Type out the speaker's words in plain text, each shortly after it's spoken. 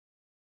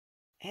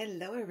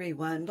Hello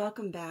everyone,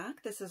 welcome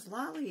back. This is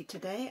Lolly.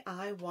 Today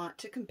I want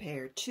to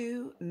compare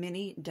two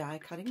mini die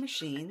cutting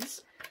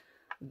machines.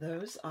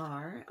 Those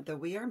are the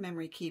We Are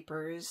Memory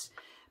Keepers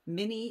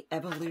Mini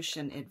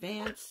Evolution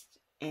Advanced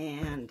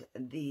and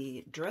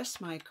the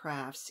Dress My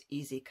Crafts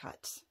Easy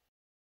Cuts.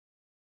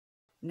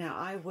 Now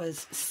I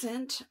was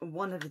sent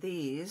one of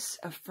these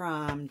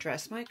from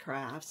Dress My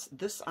Crafts.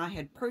 This I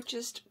had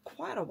purchased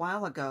quite a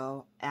while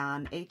ago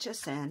on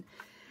HSN.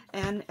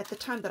 And at the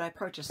time that I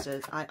purchased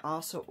it, I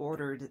also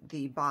ordered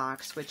the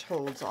box, which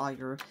holds all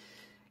your,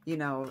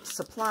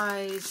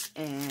 supplies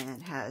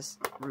and has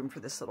room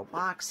for this little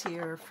box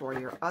here for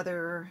your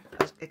other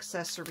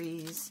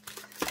accessories.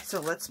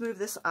 So let's move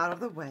this out of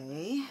the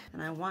way.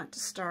 And I want to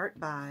start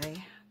by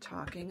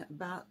talking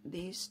about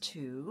these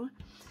two.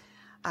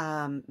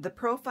 The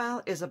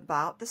profile is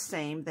about the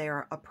same. They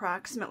are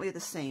approximately the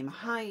same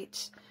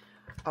height,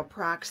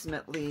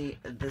 approximately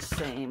the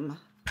same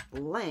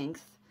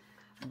length,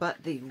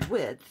 but the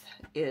width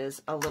is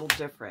a little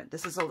different.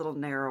 This is a little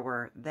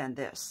narrower than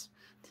this.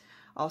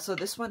 Also,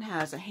 this one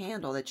has a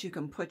handle that you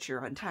can put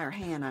your entire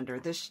hand under.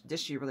 This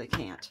you really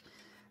can't.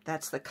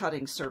 That's the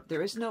cutting surface.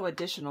 There is no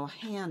additional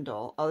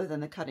handle other than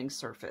the cutting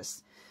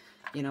surface,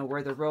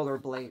 where the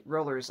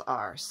rollers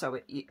are. So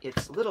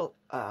it's a little,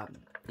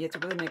 you have to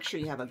really make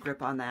sure you have a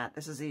grip on that.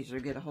 This is easier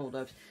to get a hold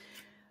of.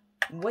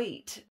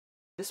 Weight.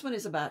 This one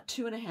is about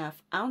 2.5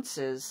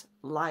 ounces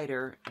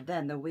lighter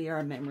than the We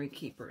Are Memory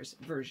Keepers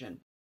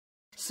version.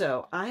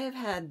 So I have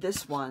had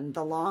this one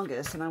the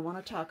longest, and I want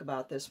to talk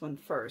about this one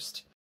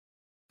first.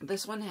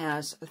 This one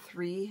has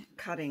 3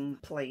 cutting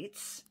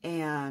plates,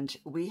 and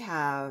we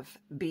have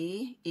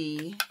B,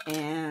 E,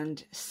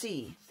 and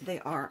C. They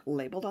are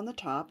labeled on the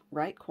top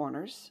right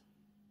corners.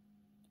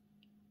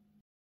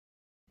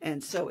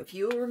 And so if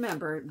you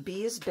remember,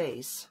 B is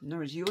base. In other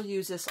words, you will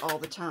use this all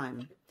the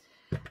time.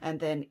 And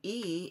then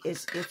E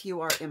is if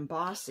you are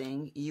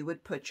embossing, you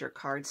would put your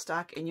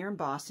cardstock in your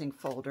embossing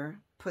folder,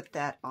 put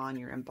that on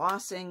your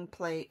embossing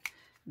plate,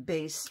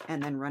 base,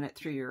 and then run it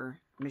through your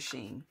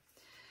machine.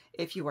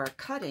 If you are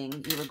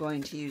cutting, you are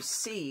going to use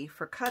C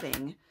for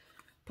cutting.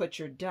 Put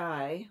your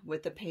die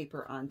with the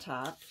paper on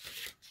top,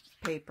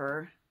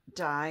 paper,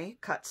 die,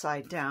 cut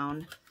side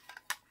down,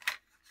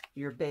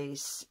 your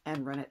base,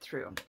 and run it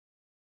through.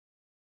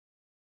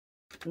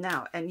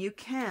 Now, and you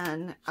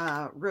can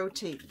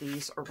rotate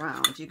these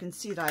around. You can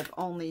see that I've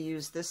only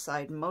used this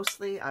side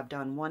mostly. I've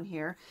done one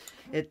here.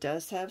 It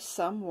does have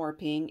some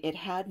warping. It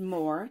had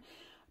more,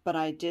 but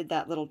I did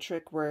that little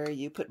trick where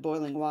you put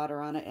boiling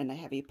water on it in a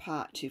heavy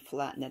pot to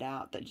flatten it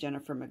out that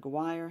Jennifer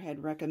McGuire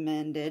had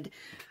recommended.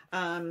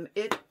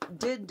 It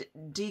did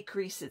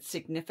decrease it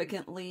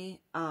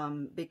significantly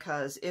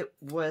because it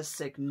was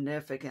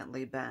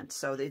significantly bent.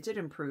 So they did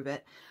improve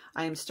it.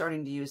 I am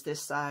starting to use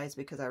this size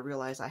because I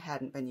realized I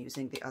hadn't been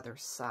using the other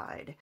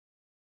side.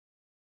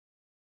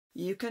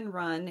 You can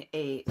run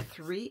a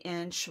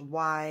 3-inch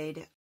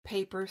wide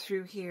paper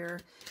through here,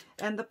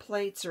 and the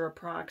plates are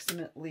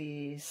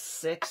approximately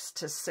 6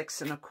 to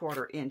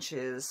 6¼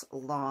 inches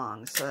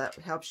long, so that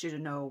helps you to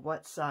know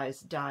what size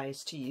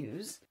dies to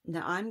use.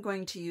 Now I'm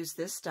going to use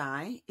this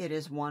die. It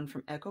is one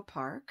from Echo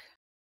Park,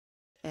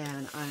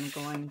 and I'm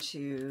going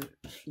to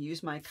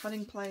use my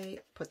cutting plate,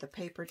 put the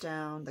paper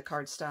down, the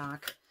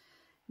cardstock,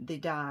 the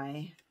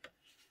die,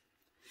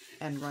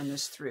 and run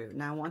this through.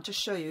 Now I want to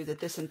show you that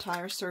this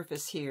entire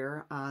surface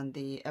here on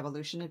the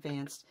Evolution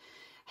Advanced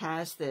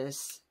has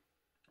this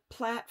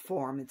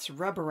platform. It's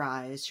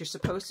rubberized. You're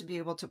supposed to be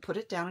able to put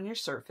it down on your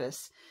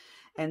surface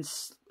and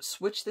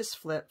switch this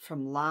flip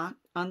from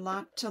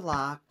unlocked to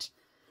locked,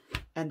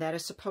 and that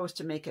is supposed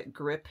to make it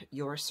grip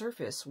your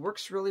surface.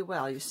 Works really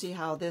well. You see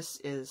how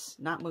this is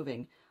not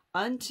moving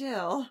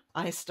until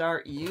I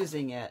start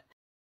using it.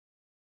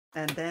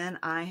 And then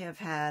I have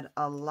had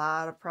a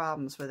lot of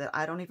problems with it.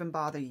 I don't even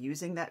bother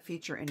using that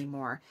feature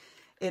anymore.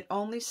 It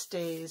only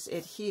stays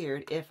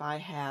adhered if I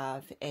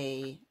have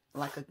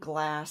like a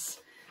glass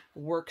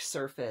work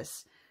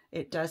surface.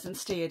 It doesn't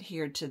stay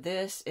adhered to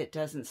this. It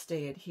doesn't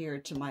stay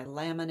adhered to my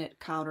laminate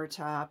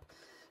countertop.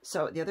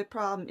 So the other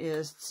problem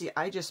is, see,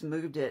 I just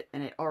moved it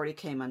and it already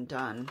came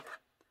undone.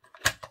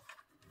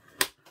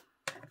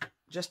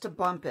 Just to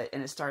bump it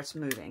and it starts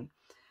moving.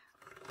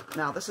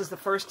 Now, this is the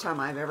first time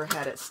I've ever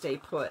had it stay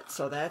put,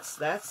 so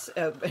that's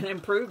an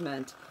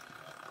improvement.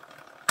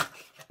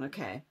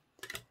 Okay.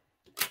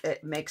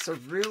 It makes a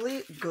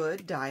really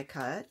good die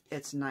cut.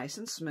 It's nice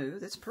and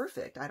smooth. It's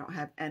perfect. I don't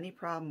have any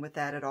problem with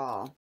that at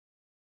all.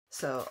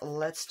 So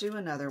let's do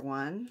another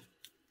one.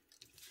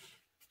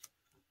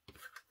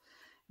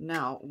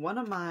 Now, one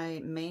of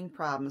my main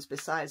problems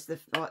besides the,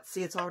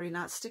 see, it's already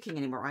not sticking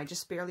anymore. I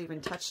just barely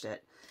even touched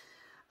it.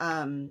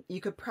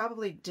 You could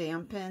probably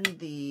dampen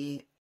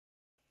the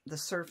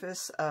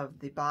surface of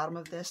the bottom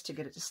of this to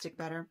get it to stick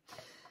better.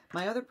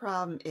 My other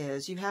problem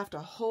is you have to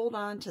hold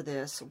on to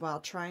this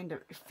while trying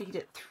to feed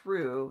it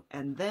through,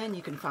 and then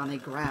you can finally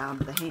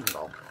grab the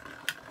handle.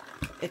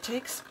 It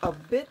takes a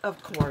bit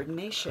of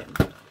coordination.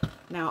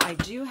 Now, I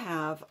do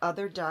have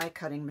other die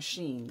cutting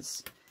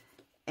machines,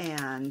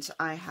 and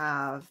I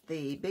have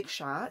the Big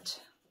Shot,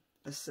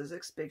 the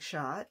Sizzix Big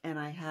Shot, and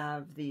I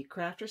have the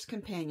Crafter's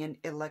Companion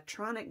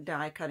electronic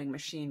die cutting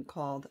machine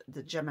called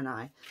the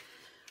Gemini.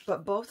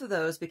 But both of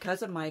those,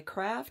 because of my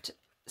craft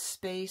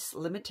space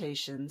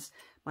limitations,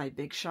 my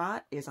Big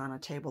Shot is on a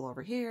table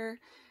over here,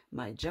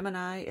 my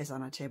Gemini is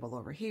on a table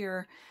over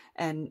here,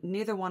 and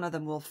neither one of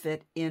them will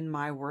fit in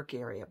my work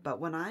area. But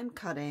when I'm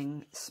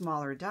cutting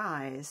smaller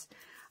dies,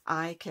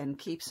 I can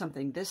keep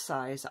something this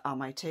size on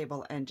my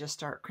table and just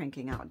start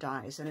cranking out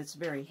dies, and it's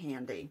very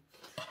handy.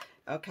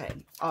 Okay,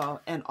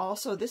 and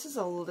also this is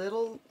a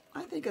little,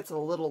 I think it's a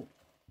little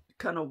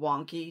kind of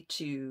wonky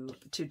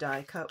to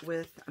die cut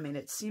with. I mean,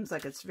 it seems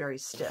like it's very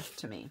stiff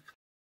to me.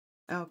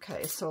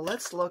 Okay, so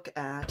let's look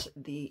at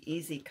the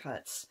Easy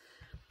Cuts.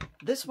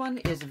 This one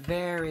is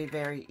very,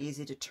 very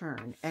easy to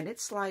turn, and it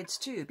slides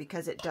too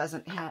because it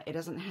doesn't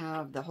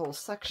have the whole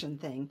suction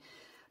thing.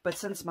 But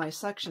since my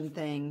suction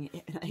thing,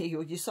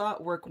 you saw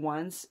it work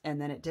once and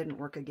then it didn't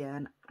work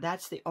again.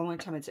 That's the only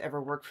time it's ever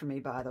worked for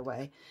me, by the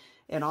way.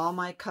 In all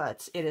my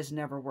cuts, it has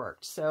never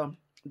worked. So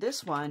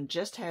this one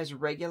just has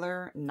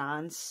regular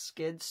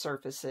non-skid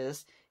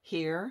surfaces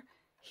here,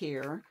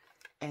 here,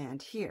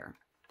 and here.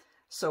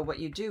 So what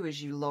you do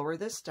is you lower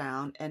this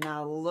down, and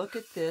now look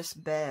at this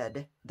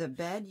bed. The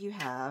bed you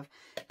have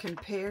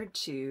compared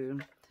to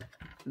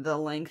the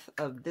length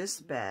of this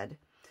bed.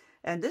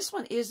 And this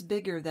one is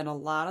bigger than a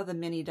lot of the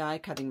mini die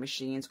cutting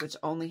machines, which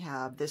only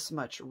have this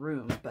much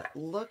room. But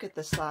look at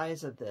the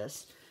size of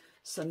this.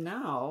 So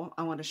now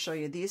I want to show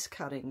you these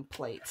cutting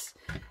plates.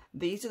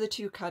 These are the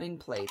two cutting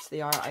plates. They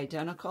are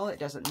identical. It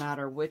doesn't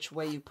matter which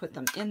way you put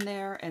them in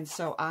there. And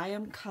so I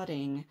am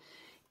cutting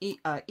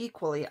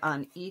equally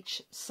on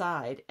each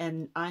side.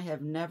 And I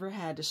have never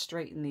had to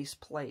straighten these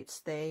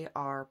plates. They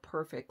are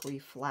perfectly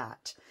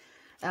flat.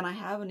 And I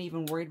haven't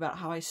even worried about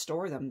how I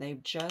store them.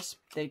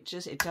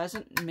 It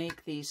doesn't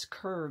make these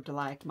curved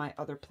like my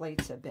other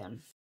plates have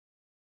been.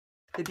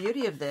 The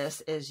beauty of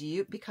this is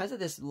because of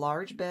this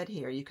large bed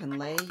here, you can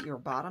lay your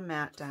bottom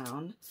mat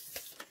down,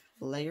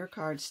 lay your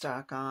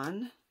cardstock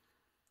on,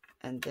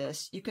 and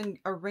this, you can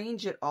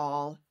arrange it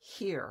all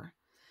here.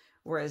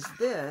 Whereas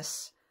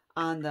this,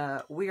 on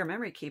the We Are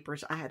Memory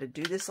Keepers, I had to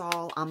do this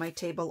all on my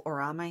table or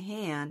on my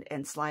hand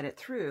and slide it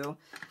through.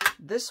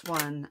 This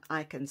one,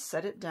 I can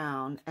set it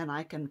down and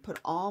I can put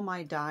all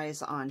my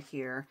dies on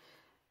here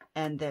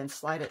and then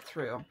slide it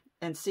through.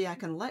 And see, I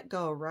can let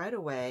go right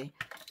away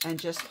and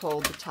just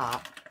hold the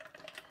top.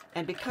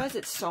 And because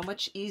it's so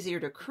much easier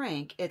to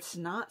crank, it's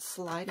not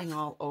sliding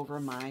all over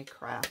my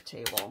craft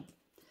table.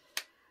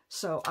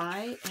 So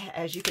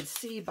as you can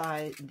see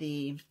by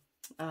the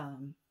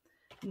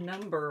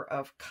number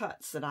of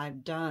cuts that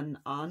I've done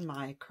on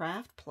my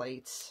craft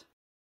plates,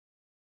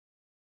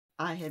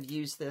 I have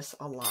used this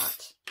a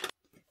lot.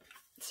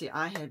 See,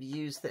 I have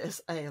used this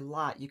a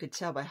lot. You could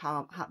tell by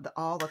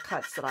all the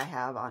cuts that I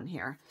have on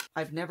here.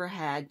 I've never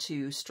had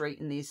to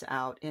straighten these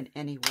out in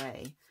any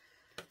way.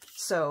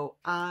 So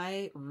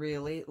I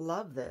really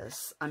love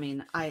this. I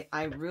mean,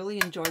 I really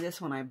enjoyed this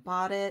when I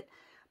bought it,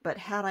 but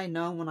had I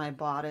known when I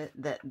bought it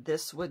that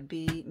this would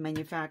be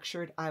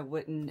manufactured, I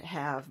wouldn't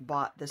have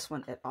bought this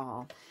one at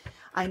all.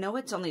 I know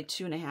it's only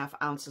 2.5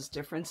 ounces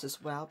difference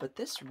as well, but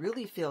this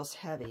really feels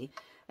heavy.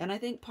 And I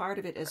think part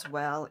of it as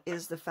well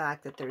is the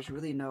fact that there's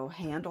really no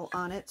handle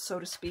on it, so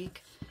to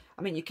speak.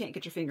 I mean, you can't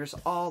get your fingers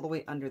all the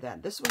way under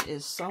that. This one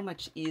is so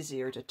much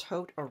easier to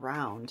tote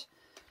around.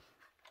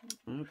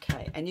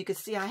 Okay, and you can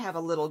see I have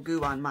a little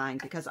goo on mine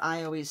because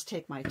I always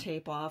take my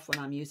tape off when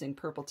I'm using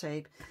purple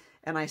tape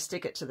and I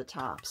stick it to the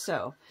top.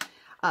 So,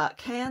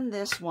 can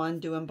this one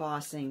do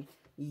embossing?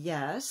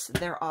 Yes,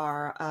 there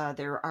are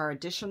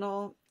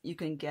additional, you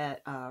can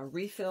get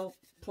refill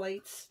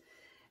plates,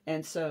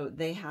 and so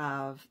they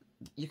have,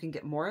 you can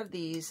get more of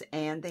these,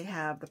 and they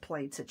have the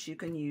plates that you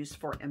can use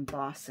for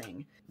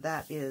embossing.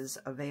 That is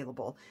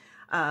available.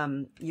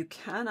 You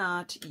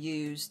cannot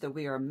use the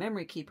We Are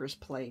Memory Keepers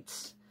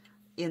plates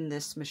in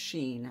this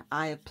machine.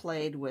 I have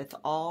played with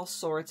all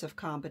sorts of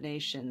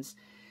combinations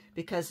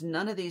because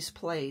none of these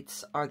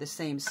plates are the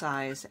same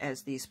size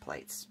as these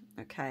plates,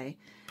 okay?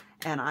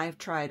 And I've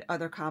tried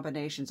other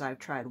combinations. I've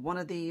tried one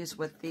of these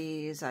with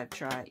these. I've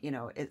tried, you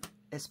know,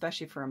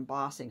 especially for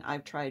embossing,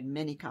 I've tried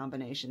many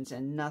combinations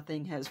and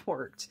nothing has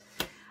worked.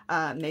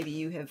 Maybe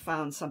you have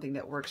found something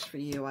that works for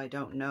you. I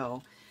don't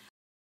know.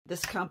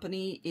 This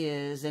company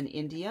is in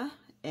India,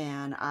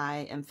 and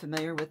I am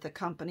familiar with the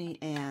company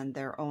and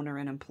their owner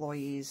and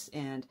employees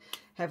and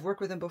have worked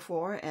with them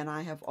before, and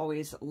I have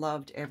always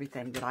loved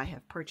everything that I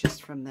have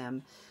purchased from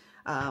them.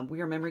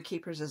 We Are Memory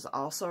Keepers is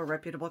also a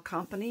reputable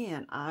company,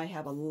 and I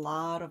have a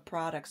lot of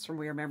products from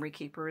We Are Memory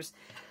Keepers.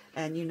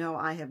 And you know,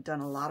 I have done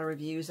a lot of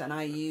reviews, and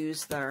I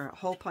use their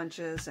hole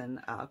punches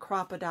and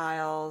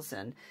crocodiles,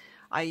 and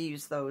I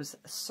use those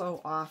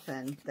so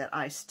often that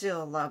I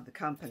still love the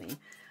company.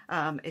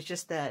 It's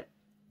just that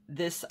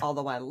this,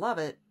 although I love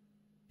it,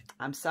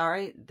 I'm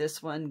sorry,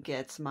 this one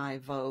gets my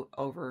vote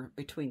over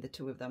between the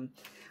two of them.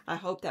 I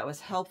hope that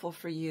was helpful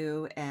for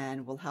you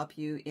and will help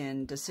you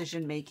in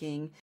decision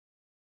making.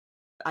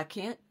 I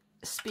can't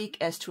speak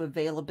as to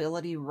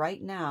availability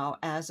right now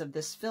as of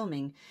this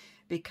filming,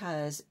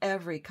 because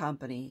every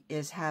company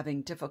is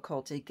having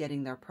difficulty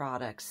getting their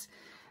products.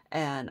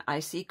 And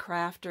I see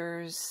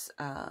crafters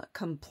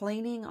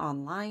complaining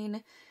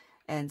online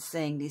and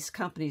saying these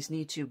companies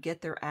need to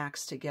get their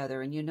acts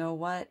together. And you know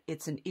what?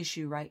 It's an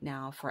issue right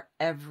now for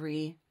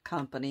every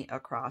company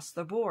across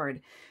the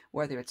board,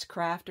 whether it's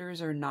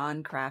crafters or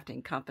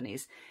non-crafting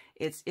companies.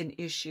 It's an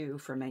issue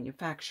for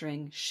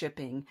manufacturing,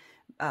 shipping,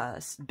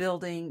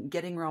 building,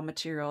 getting raw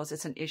materials.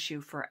 It's an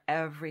issue for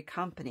every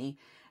company.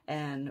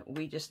 And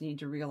we just need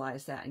to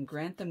realize that and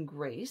grant them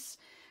grace.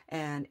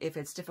 And if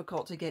it's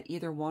difficult to get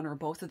either one or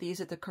both of these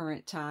at the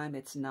current time,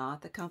 it's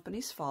not the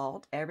company's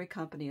fault. Every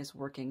company is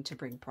working to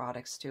bring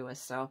products to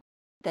us. So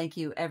thank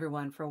you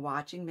everyone for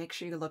watching. Make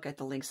sure you look at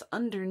the links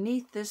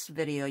underneath this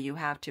video. You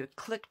have to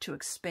click to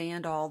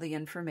expand all the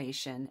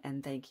information.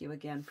 And thank you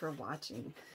again for watching.